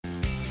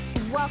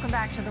Welcome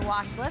back to the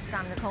Watch List.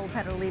 I'm Nicole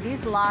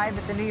Petalides, live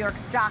at the New York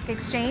Stock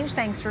Exchange.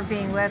 Thanks for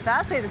being with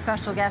us. We have a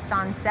special guest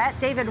on set.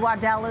 David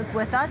Waddell is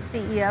with us,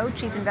 CEO,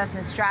 Chief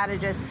Investment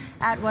Strategist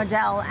at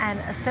Waddell and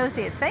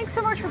Associates. Thanks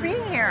so much for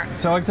being here.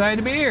 So excited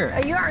to be here.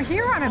 You are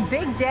here on a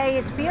big day.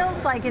 It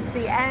feels like it's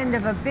the end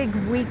of a big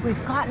week.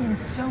 We've gotten in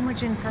so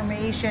much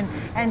information.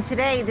 And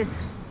today, this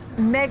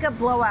mega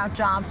blowout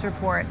jobs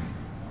report.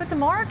 But the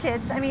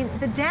markets, I mean,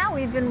 the Dow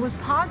even was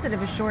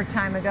positive a short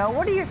time ago.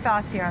 What are your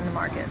thoughts here on the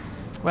markets?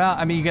 Well,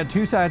 I mean, you got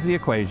two sides of the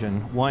equation.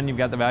 One, you've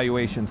got the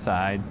valuation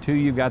side. Two,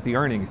 you've got the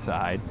earnings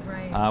side.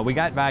 Right. We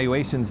got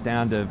valuations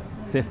down to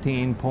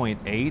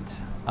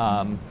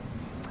 15.8.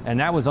 And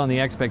that was on the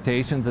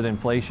expectations that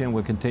inflation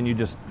would continue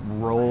just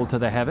roll to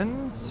the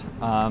heavens.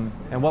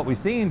 And what we've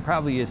seen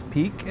probably is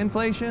peak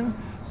inflation.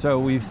 So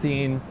we've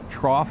seen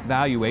trough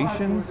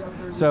valuations.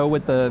 So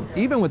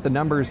even with the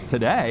numbers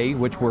today,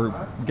 which were,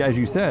 as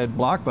you said,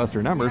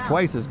 blockbuster numbers,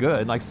 twice as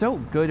good, like so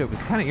good it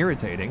was kind of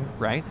irritating,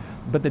 right?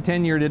 But the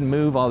 10-year didn't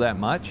move all that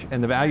much,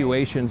 and the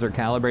valuations are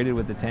calibrated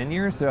with the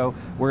 10-year, so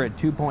we're at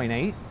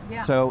 2.8.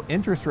 Yeah. So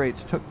interest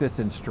rates took this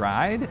in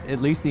stride,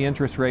 at least the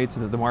interest rates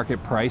that the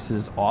market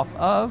prices off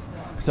of.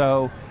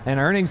 So, and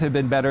earnings have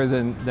been better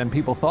than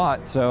people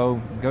thought, so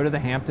go to the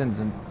Hamptons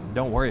and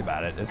don't worry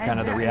about it. It's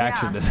kind of the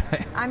reaction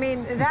today. I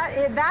mean,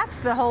 that's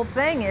the whole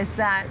thing, is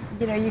that,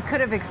 you know, you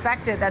could have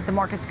expected that the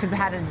markets could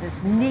have had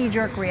this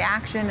knee-jerk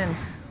reaction and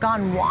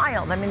gone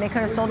wild. I mean, they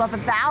could have sold off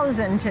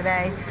 1,000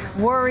 today,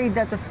 worried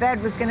that the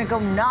Fed was going to go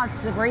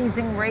nuts of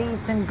raising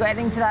rates and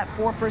getting to that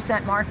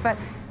 4% mark. But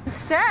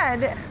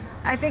instead,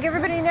 I think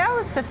everybody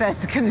knows the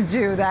Fed's going to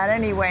do that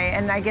anyway.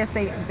 And I guess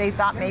they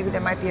thought maybe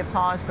there might be a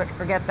pause, but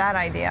forget that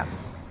idea.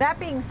 That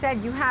being said,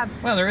 you have...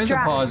 Well, there is a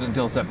pause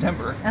until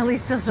September. At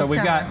least till September. So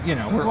we've got, you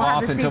know, we're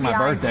off until my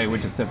birthday,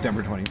 which is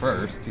September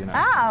 21st, you know.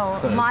 Oh,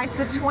 so mine's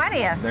the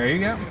 20th. There you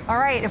go. All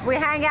right, if we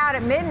hang out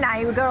at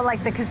midnight, we go to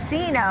like the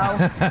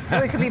casino,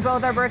 it could be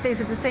both our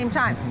birthdays at the same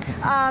time.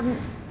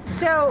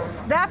 So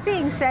that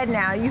being said,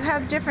 now you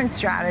have different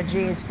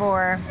strategies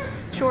for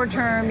short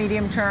term,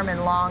 medium term,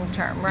 and long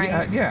term,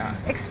 right? Yeah.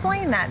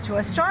 Explain that to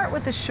us. Start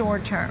with the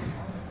short term.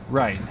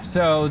 Right.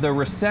 So the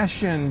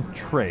recession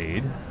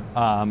trade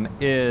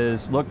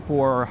is look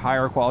for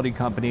higher quality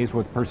companies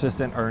with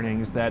persistent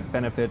earnings that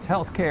benefits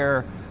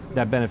healthcare,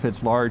 that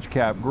benefits large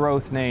cap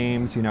growth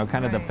names, you know,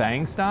 kind of the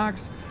FANG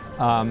stocks.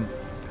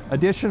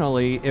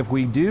 Additionally, if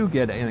we do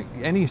get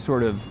any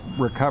sort of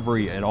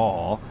recovery at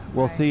all,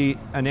 we'll see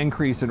an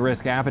increase in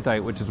risk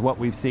appetite, which is what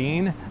we've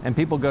seen, and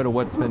people go to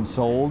what's been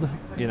sold,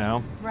 you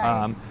know.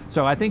 Right.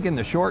 So I think in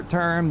the short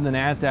term, the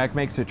NASDAQ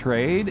makes a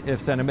trade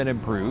if sentiment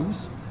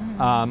improves.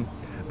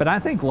 But I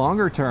think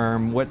longer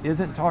term, what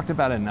isn't talked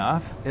about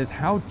enough is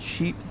how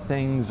cheap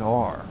things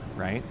are,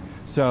 right?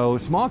 So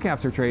small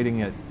caps are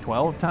trading at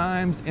 12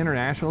 times,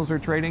 internationals are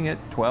trading at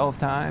 12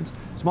 times.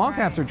 Small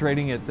caps are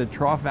trading at the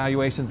trough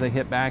valuations they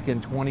hit back in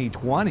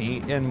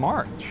 2020 in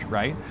March,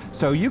 right?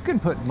 So you can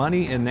put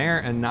money in there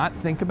and not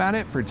think about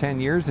it for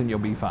 10 years and you'll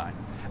be fine.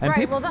 And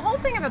right, well, the whole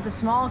thing about the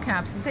small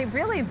caps is they've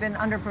really been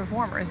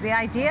underperformers. The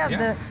idea of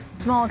the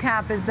small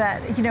cap is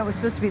that, you know, it was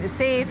supposed to be the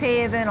safe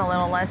haven, a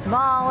little less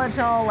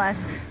volatile,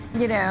 less,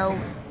 you know,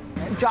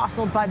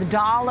 jostled by the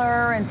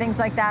dollar and things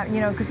like that, you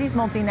know, because these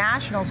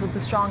multinationals with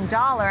the strong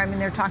dollar, I mean,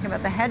 they're talking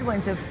about the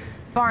headwinds of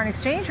foreign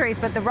exchange rates,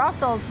 but the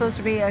Russell is supposed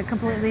to be a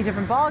completely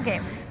different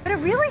ballgame. But it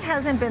really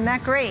hasn't been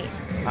that great.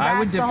 I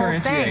would That's the whole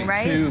differentiate thing,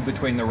 right? too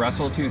between the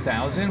Russell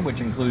 2000, which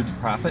includes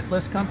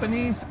profitless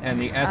companies, and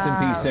the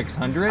S&P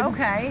 600.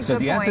 Okay, so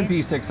good the point.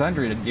 S&P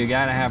 600, you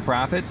got to have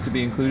profits to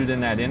be included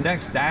in that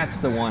index. That's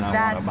the one I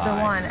want to buy. That's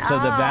the one.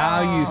 So the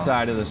value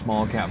side of the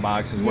small cap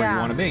box is where you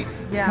want to be.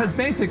 Yeah. Because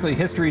basically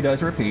history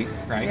does repeat,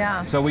 right?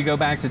 Yeah. So we go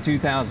back to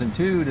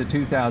 2002 to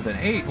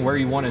 2008, and where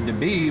you wanted to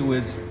be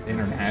was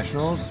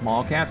internationals,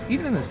 small caps.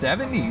 Even in the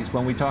 70s,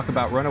 when we talk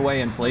about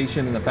runaway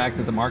inflation and the fact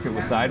that the market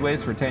was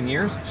sideways for 10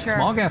 years,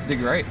 small caps did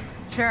great.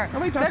 Sure.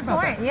 Nobody talks Good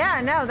about point. that.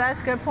 Yeah, no,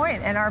 that's a good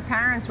point. And our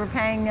parents were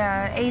paying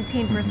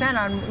 18%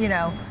 on, you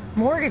know,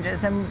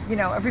 mortgages, and you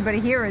know, everybody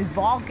here is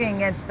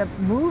balking at the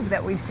move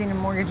that we've seen in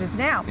mortgages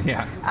now.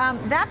 Yeah.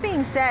 That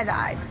being said,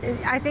 I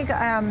think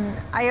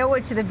I owe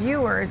it to the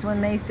viewers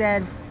when they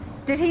said,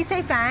 did he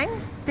say FANG?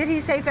 Did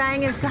he say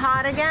FANG is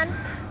hot again?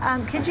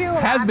 Could you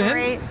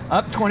elaborate? Has been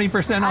up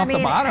 20% off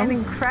the bottom. An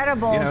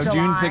incredible, you know,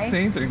 July.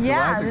 June 16th or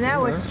yeah, July 16th.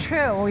 No, it's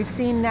true. We've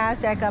seen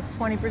NASDAQ up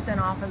 20%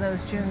 off of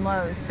those June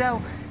lows.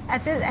 So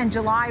and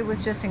July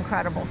was just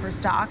incredible for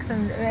stocks.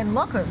 And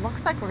look, it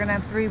looks like we're going to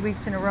have 3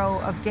 weeks in a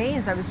row of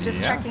gains. I was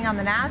just checking on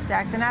the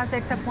NASDAQ. The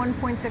NASDAQ's up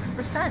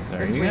 1.6%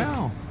 this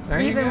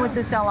week. Even with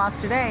the sell-off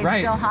today, it's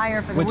still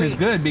higher for the week. Which is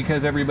good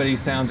because everybody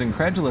sounds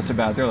incredulous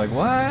about it. They're like,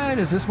 what?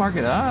 Is this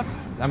market up?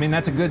 I mean,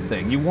 that's a good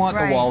thing. You want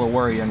the wall of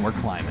worry, and we're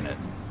climbing it.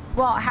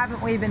 Well,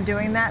 haven't we been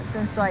doing that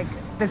since like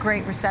the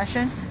Great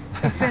Recession?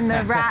 It's been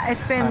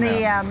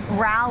the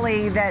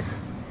rally that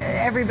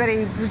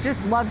everybody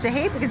just loved to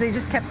hate because they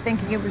just kept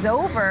thinking it was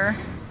over,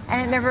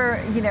 and it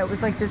never, you know, it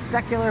was like this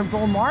secular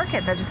bull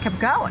market that just kept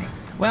going.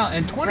 Well,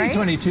 and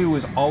 2022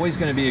 was always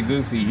going to be a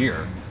goofy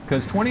year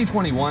because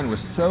 2021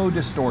 was so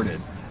distorted.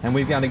 And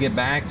we've got to get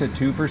back to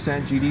 2%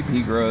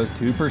 GDP growth,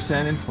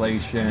 2%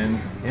 inflation,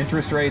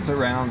 interest rates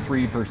around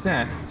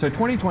 3%. So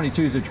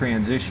 2022 is a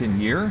transition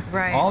year.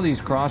 Right. All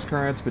these cross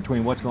currents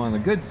between what's going on the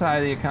good side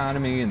of the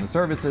economy and the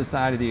services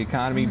side of the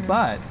economy.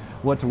 But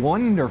what's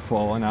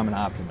wonderful, and I'm an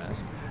optimist,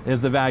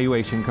 is the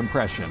valuation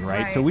compression,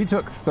 right? So we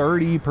took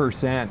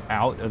 30%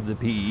 out of the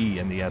PE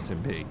in the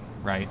S&P,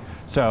 right?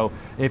 So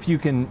if you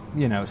can,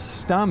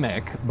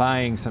 stomach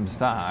buying some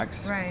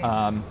stocks,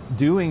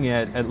 doing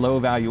it at low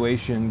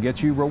valuation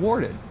gets you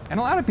rewarded. And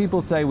a lot of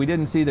people say we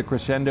didn't see the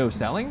crescendo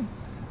selling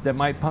that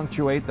might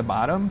punctuate the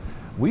bottom.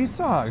 We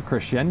saw a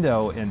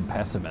crescendo in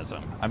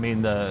pessimism. I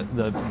mean, the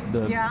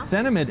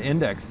sentiment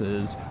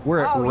indexes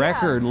were at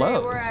record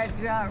lows. They were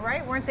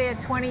at, weren't they at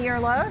 20-year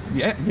lows?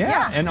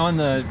 Yeah. And on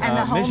the and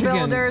the home Michigan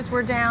builders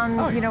were down,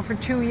 for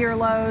 2-year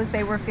lows.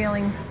 They were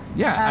feeling.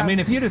 Yeah, I mean,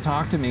 if you'd have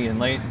talked to me in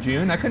late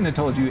June, I couldn't have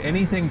told you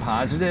anything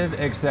positive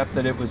except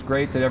that it was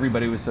great that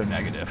everybody was so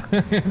negative.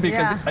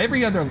 Because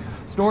every other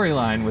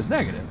storyline was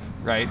negative,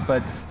 right?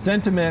 But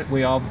sentiment,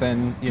 we all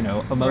been,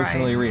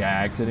 emotionally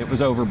react, and it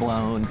was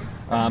overblown.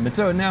 And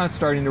so now it's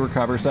starting to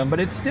recover some, but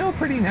it's still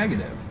pretty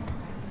negative.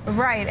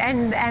 Right,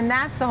 and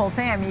that's the whole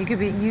thing. I mean, you could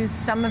use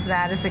some of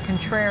that as a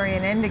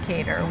contrarian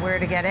indicator where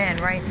to get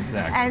in, right?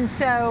 Exactly. And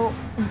so,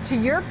 to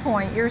your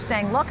point, you're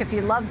saying, look, if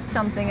you loved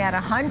something at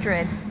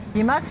 100,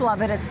 you must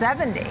love it at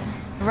 70,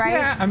 right?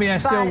 Yeah, I mean, I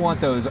still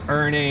want those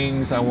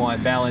earnings. I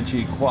want balance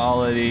sheet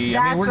quality.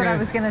 That's what I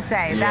was going to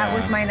say. Yeah. That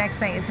was my next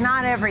thing. It's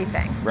not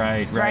everything.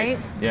 Right?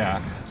 Yeah.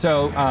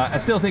 So I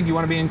still think you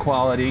want to be in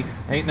quality.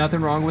 Ain't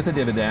nothing wrong with a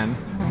dividend.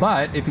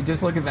 But if you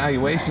just look at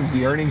valuations,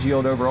 the earnings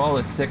yield overall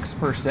is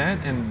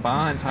 6%, and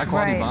bonds,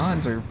 high-quality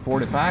bonds, are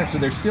 4 to 5. So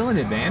there's still an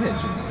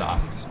advantage in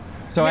stocks.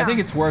 So I think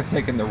it's worth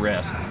taking the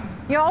risk.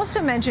 You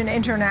also mentioned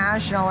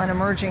international and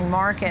emerging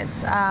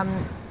markets.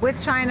 With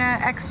China,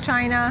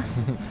 ex-China?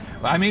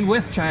 I mean,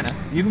 with China.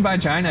 You can buy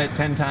China at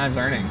 10 times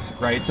earnings,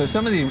 right? So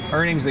some of the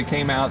earnings that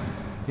came out,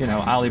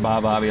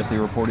 Alibaba obviously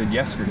reported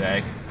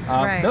yesterday.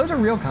 Those are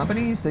real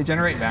companies. They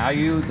generate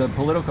value. The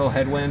political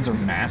headwinds are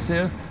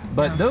massive.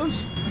 But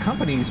those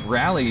companies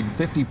rallied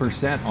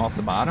 50% off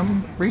the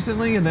bottom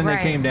recently, and then they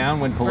came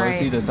down when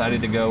Pelosi decided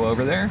to go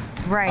over there.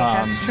 Right,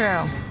 that's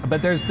true.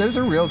 But those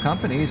are real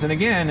companies. And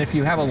again, if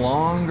you have a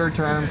longer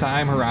term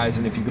time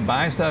horizon, if you can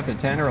buy stuff at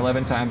 10 or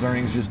 11 times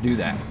earnings, just do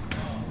that.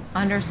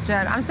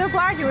 Understood. I'm so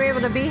glad you were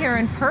able to be here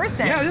in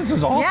person. Yeah, this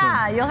was awesome.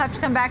 Yeah, you'll have to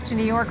come back to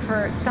New York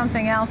for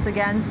something else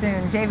again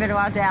soon. David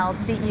Waddell,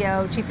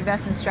 CEO, Chief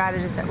Investment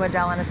Strategist at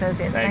Waddell &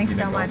 Associates. Thanks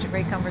so much. A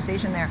great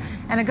conversation there.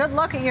 And a good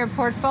look at your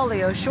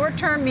portfolio,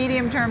 short-term,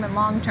 medium-term, and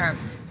long-term,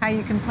 how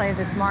you can play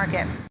this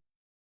market.